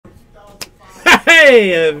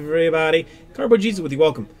Hey, everybody. Cardboard Jesus with you.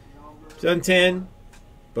 Welcome. 710,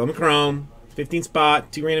 Bowman Chrome, 15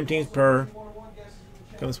 spot, 2 random teams per.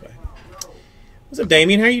 Come this way. What's up,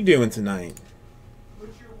 Damien? How you doing tonight?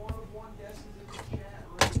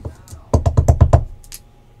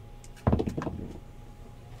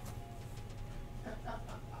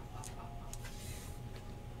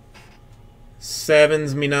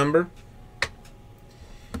 Seven's me number.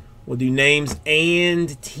 We'll do names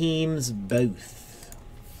and teams both.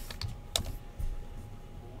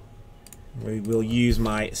 We will use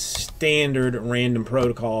my standard random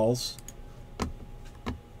protocols.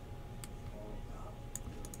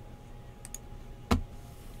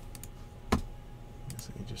 So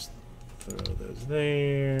you just throw those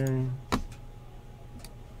there.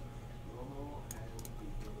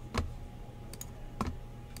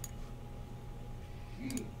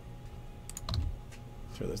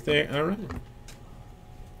 Throw those there. All right.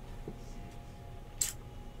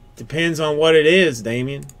 Depends on what it is,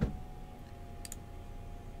 Damien.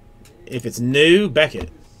 If it's new,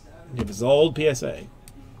 Beckett. If it's old, PSA.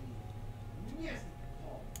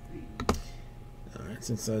 All right,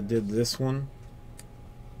 since I did this one.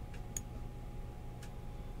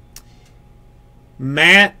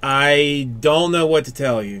 Matt, I don't know what to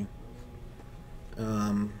tell you.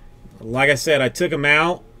 Like I said, I took him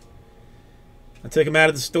out. I took him out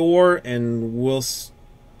of the store, and we'll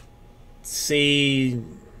see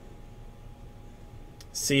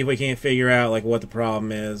if we can't figure out like what the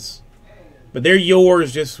problem is. But they're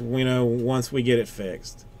yours, just once we get it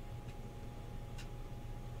fixed.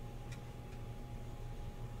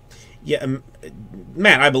 Yeah,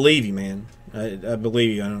 Matt, I believe you, man. I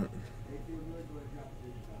believe you. I don't.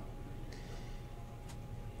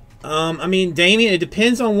 I mean, Damien, it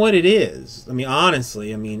depends on what it is. I mean,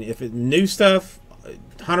 honestly, I mean, if it's new stuff,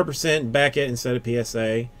 100% Beckett instead of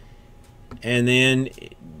PSA. And then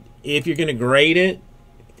if you're going to grade it,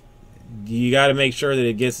 you got to make sure that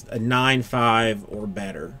it gets a 9.5 or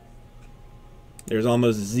better. There's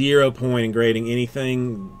almost 0 point in grading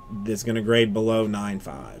anything that's going to grade below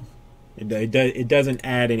 9.5. It doesn't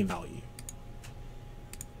add any value.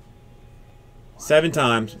 7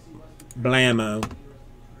 times. Blammo.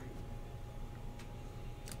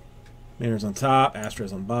 Mariners on top,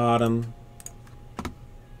 Astros on bottom.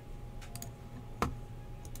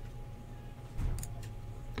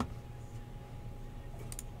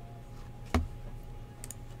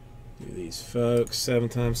 Do these folks 7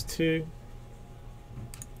 times 2.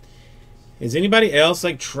 Has anybody else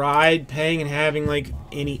like tried paying and having like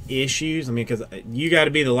any issues? I mean, because you got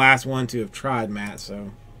to be the last one to have tried, Matt.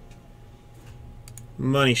 So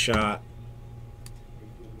money shot.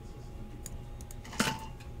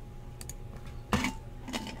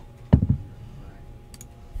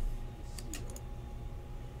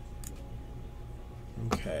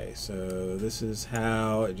 Okay, so this is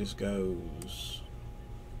how it just goes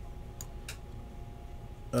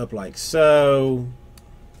up like so,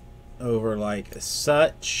 over like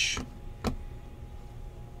such,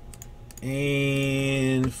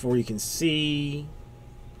 and for you can see,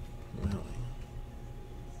 well,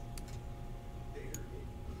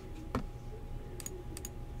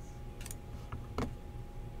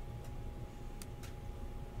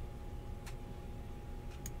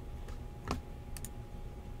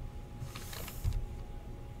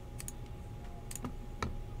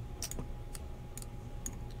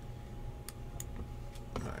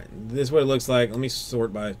 this is what it looks like. Let me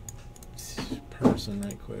sort by person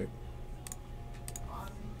right quick.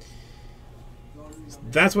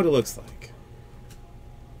 That's what it looks like.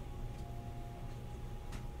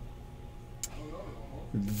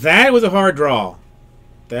 That was a hard draw.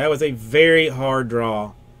 That was a very hard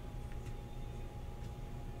draw.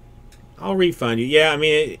 I'll refund you. Yeah, I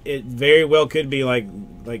mean, it very well could be like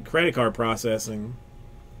credit card processing.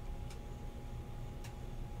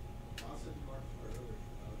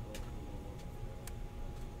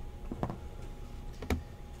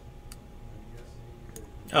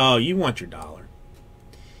 Oh, you want your dollar.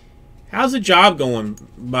 How's the job going,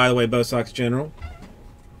 by the way, Bo Sox General?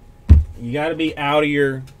 You got to be out of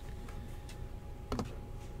your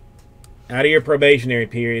probationary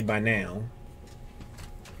period by now.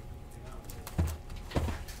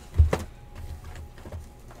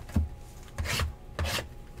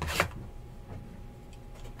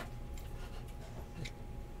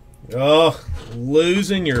 Oh,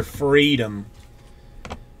 losing your freedom.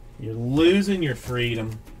 You're losing your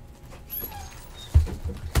freedom.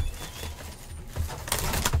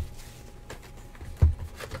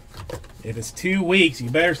 If it's 2 weeks,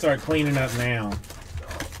 you better start cleaning up now.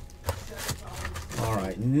 All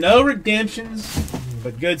right, no redemptions,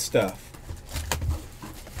 but good stuff.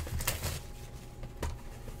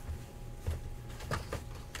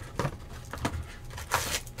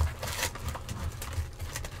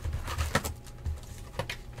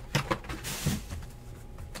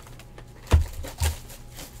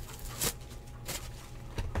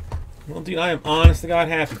 Well, dude, I am honest to God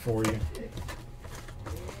happy for you.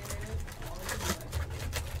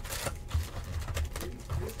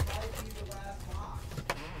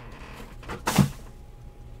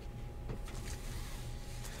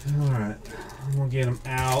 Alright, I'm going to get them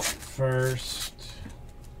out first.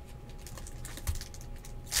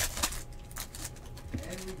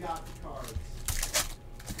 And we got the cards.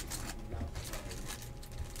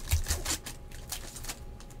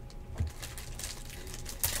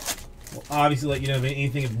 We'll obviously let you know if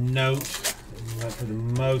anything of note, but for the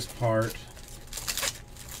most part.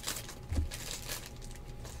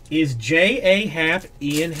 Is J.A. Happ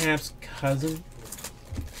Ian Happ's cousin?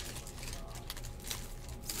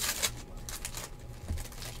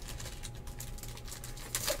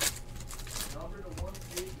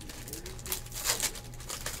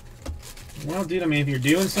 Well, dude, I mean, if you're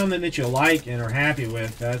doing something that you like and are happy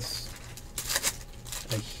with, that's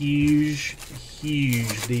a huge,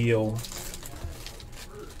 huge deal.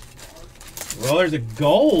 Well, there's a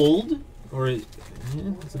gold, or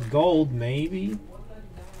it's a gold, maybe.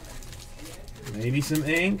 Maybe some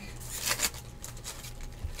ink.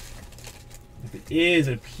 If it is,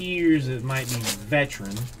 it appears it might be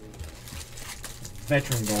veteran.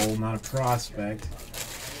 Veteran gold, not a prospect.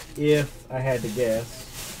 If I had to guess.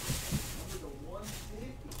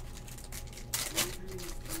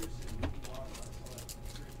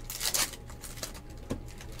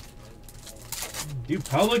 Dude,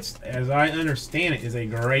 Publix, as I understand it, is a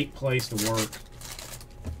great place to work.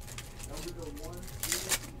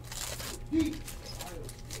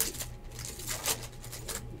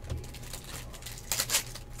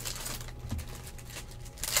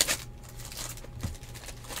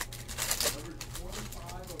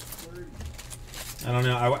 I don't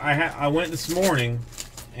know. I went this morning,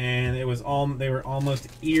 and it was they were almost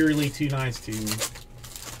eerily too nice to me.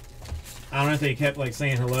 I don't know if they kept like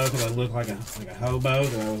saying hello because I looked like a hobo,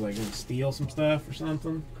 that I was like going to steal some stuff or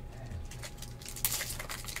something.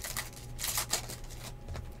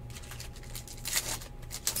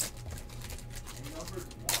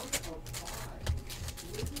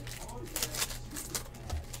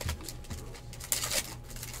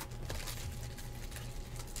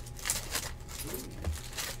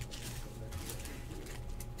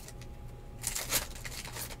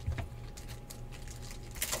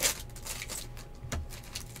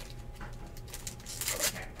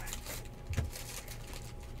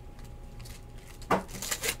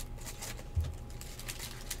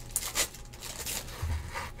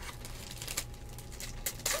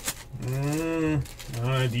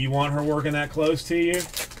 Do you want her working that close to you?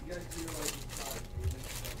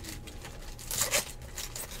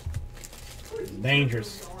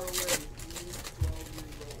 Dangerous.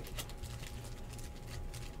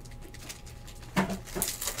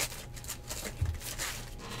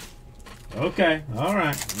 Okay, all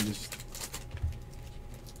right.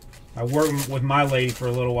 I worked with my lady for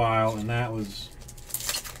a little while, and that was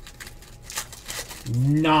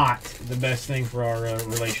not the best thing for our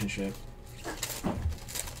relationship.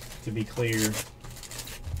 To be clear.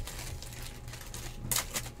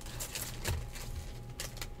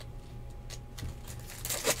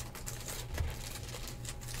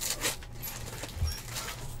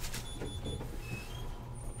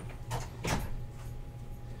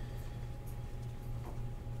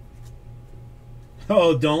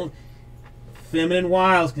 Oh, don't. Feminine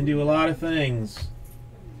wiles can do a lot of things.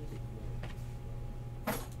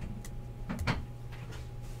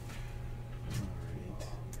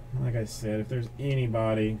 Like I said, if there's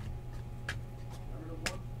anybody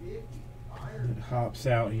that hops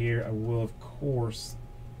out here, I will, of course,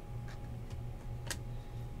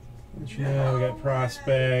 let you know. We got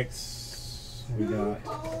prospects. We got.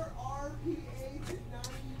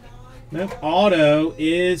 Nope. Auto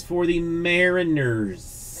is for the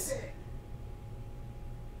Mariners.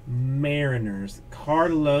 Mariners.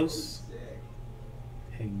 Carlos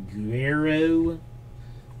Aguero.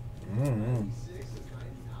 I don't know.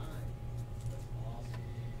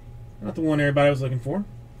 Not the one everybody was looking for.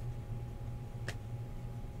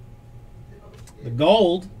 The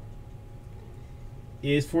gold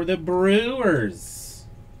is for the Brewers.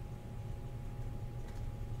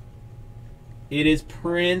 It is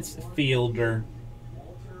Prince Fielder.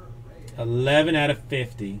 11 out of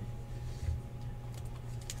 50.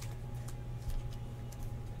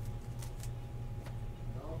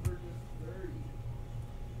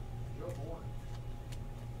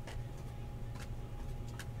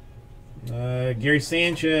 Gary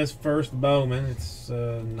Sanchez, first Bowman. It's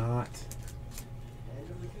not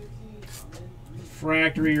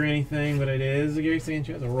refractory or anything, but it is a Gary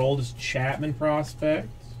Sanchez. A Roldis Chapman prospect.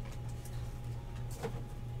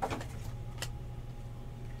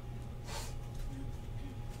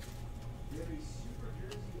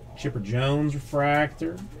 Chipper Jones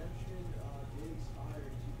refractor.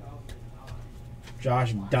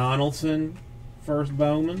 Josh Donaldson, first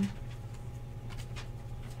Bowman.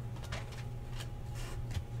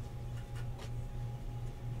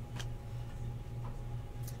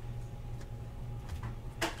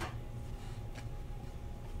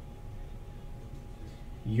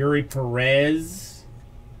 Yuri Perez,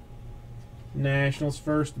 Nationals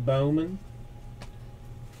first Bowman.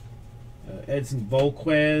 Edson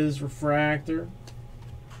Volquez refractor.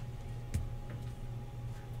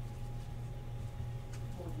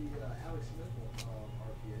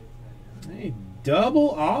 Hey, double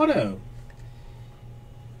auto.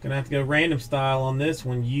 Gonna have to go random style on this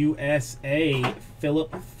one. USA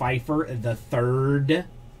Philip Pfeiffer the third.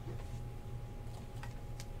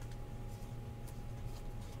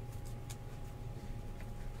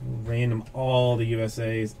 Random all the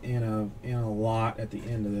USAs in a lot at the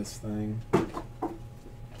end of this thing.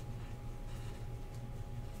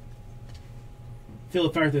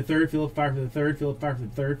 Philip Pfeiffer the third, Philip Pfeiffer the third, Philip Pfeiffer the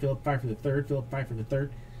third, Philip Pfeiffer the third, Philip Pfeiffer the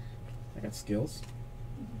third. I got skills.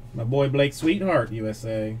 My boy Blake Sweetheart,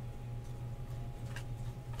 USA.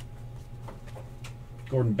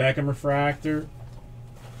 Gordon Beckham refractor.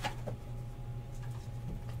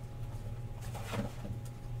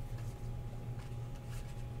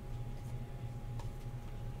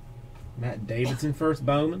 Matt Davidson first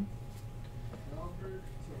Bowman.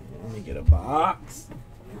 Let me get a box.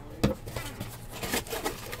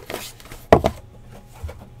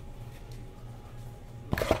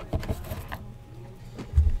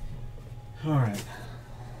 All right.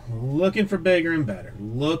 Looking for bigger and better.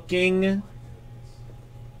 Looking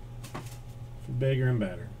for bigger and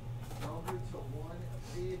better.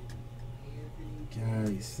 God,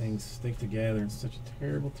 these things stick together in such a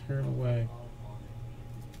terrible, terrible way.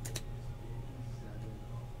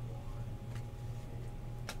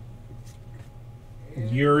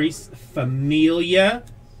 Yuri's Familia.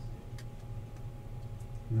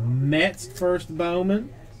 Mets first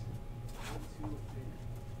Bowman.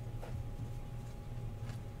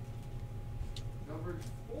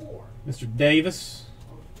 Mr. Davis.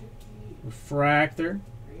 Refractor.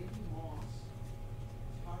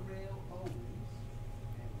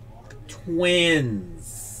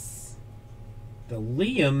 Twins. The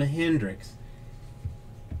Liam Hendricks.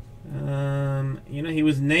 You know, he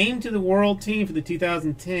was named to the World Team for the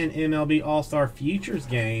 2010 MLB All-Star Futures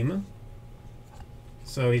game.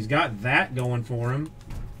 So he's got that going for him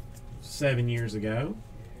 7 years ago.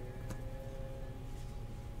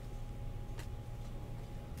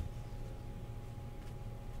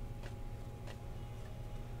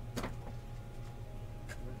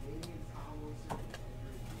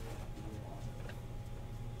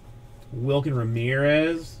 Wilkin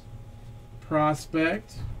Ramirez,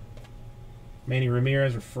 prospect. Manny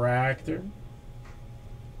Ramirez, refractor.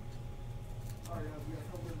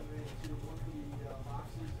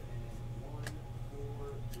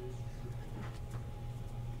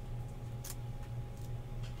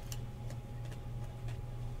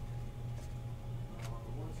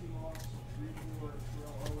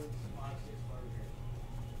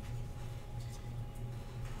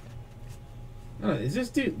 Oh, is this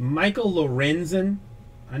dude Michael Lorenzen?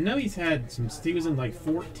 I know he's had some. He was in like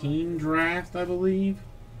 14 draft, I believe.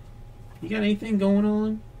 You got anything going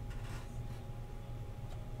on?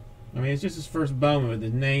 I mean, it's just his first Bowman, but the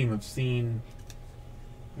name I've seen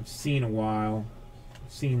a while.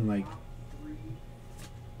 I've seen like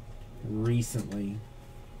recently.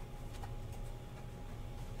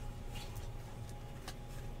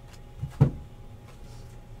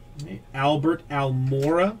 Albert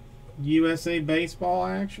Almora, USA baseball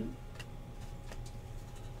action.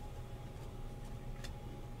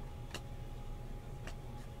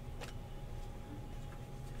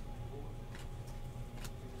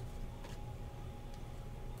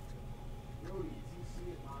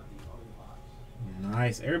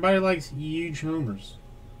 Nice. Everybody likes huge homers.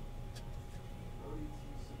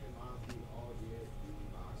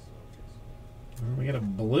 Well, we got a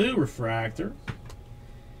blue refractor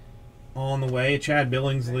on the way. A Chad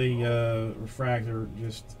Billingsley refractor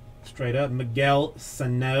just straight up. Miguel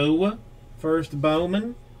Sano, first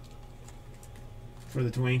Bowman for the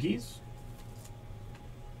Twinkies.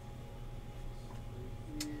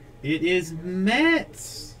 It is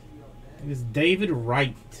Mets. It is David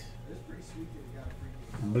Wright.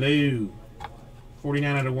 Blue.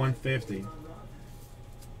 49 out of 150.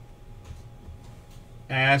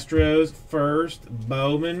 Astros first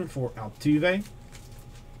Bowman for Altuve.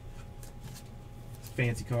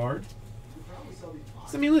 Fancy card. So,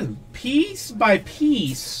 I mean, listen, piece by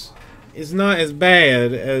piece, is not as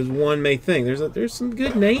bad as one may think. There's some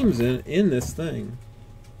good names in this thing.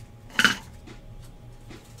 I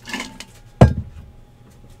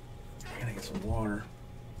gotta get some water.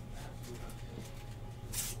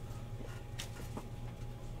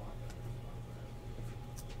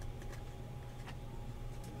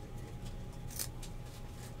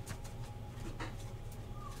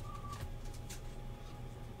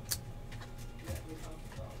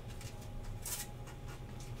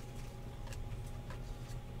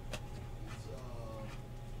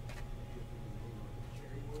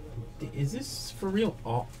 Is this for real?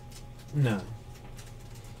 Oh, no.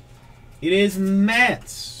 It is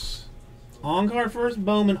Mets. On card first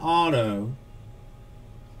Bowman auto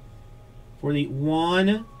for the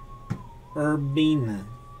Juan Urbina.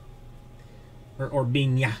 Or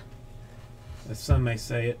Urbina, as some may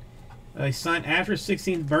say it. He signed after his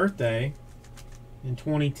 16th birthday in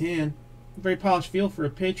 2010. Very polished feel for a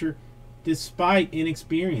pitcher despite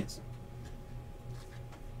inexperience.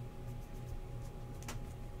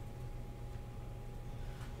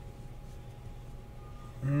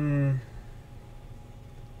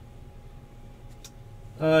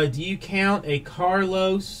 Do you count a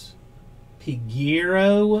Carlos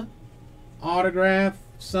Piguero autograph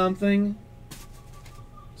something,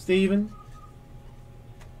 Steven?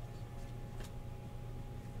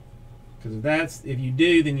 Because if you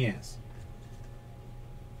do, then yes.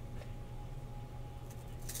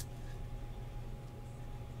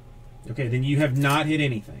 Okay, then you have not hit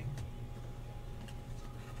anything.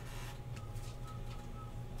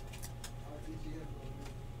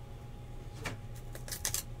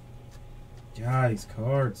 God, these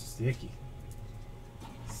cards sticky.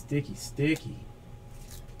 Sticky, sticky.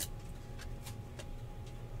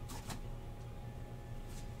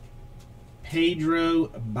 Pedro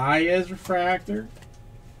Baez refractor.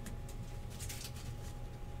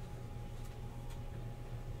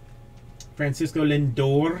 Francisco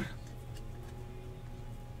Lindor.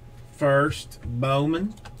 First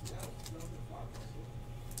Bowman.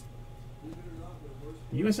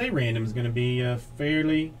 USA random is going to be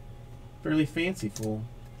fairly fanciful.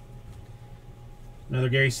 Another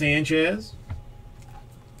Gary Sanchez.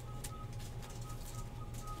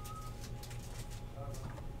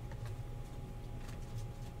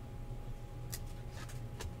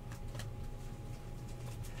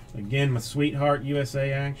 Again, my sweetheart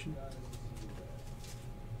USA action.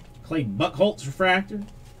 Clay Buchholz refractor.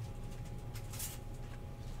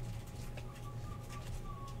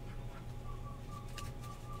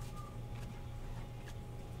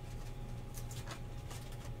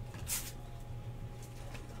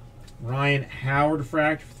 Ryan Howard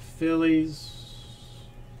refractor for the Phillies.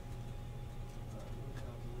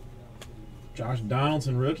 Josh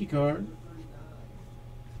Donaldson rookie card.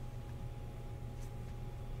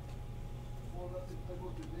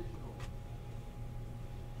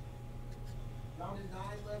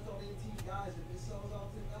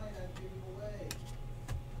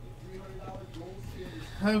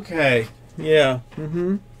 Okay. Yeah.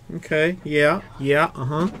 Okay. Yeah. Yeah.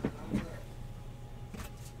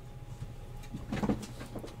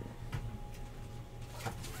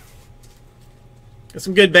 Got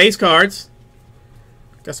some good base cards.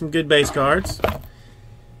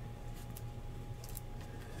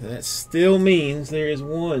 That still means there is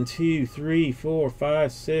 1, 2, 3, 4,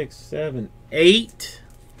 5, 6, 7, 8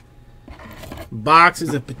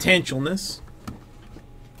 boxes of potentialness.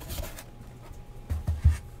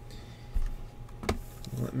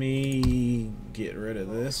 Let me get rid of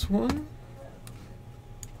this one.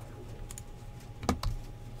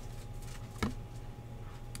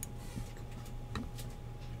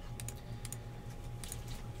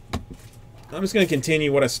 I'm just going to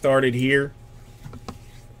continue what I started here.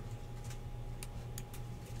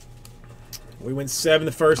 We went 7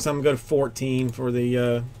 the first time. I'm going to go to 14 for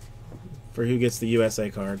the for who gets the USA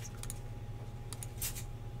card.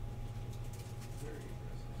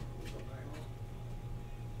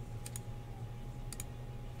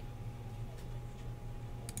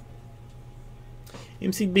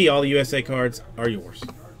 MCB, all the USA cards are yours.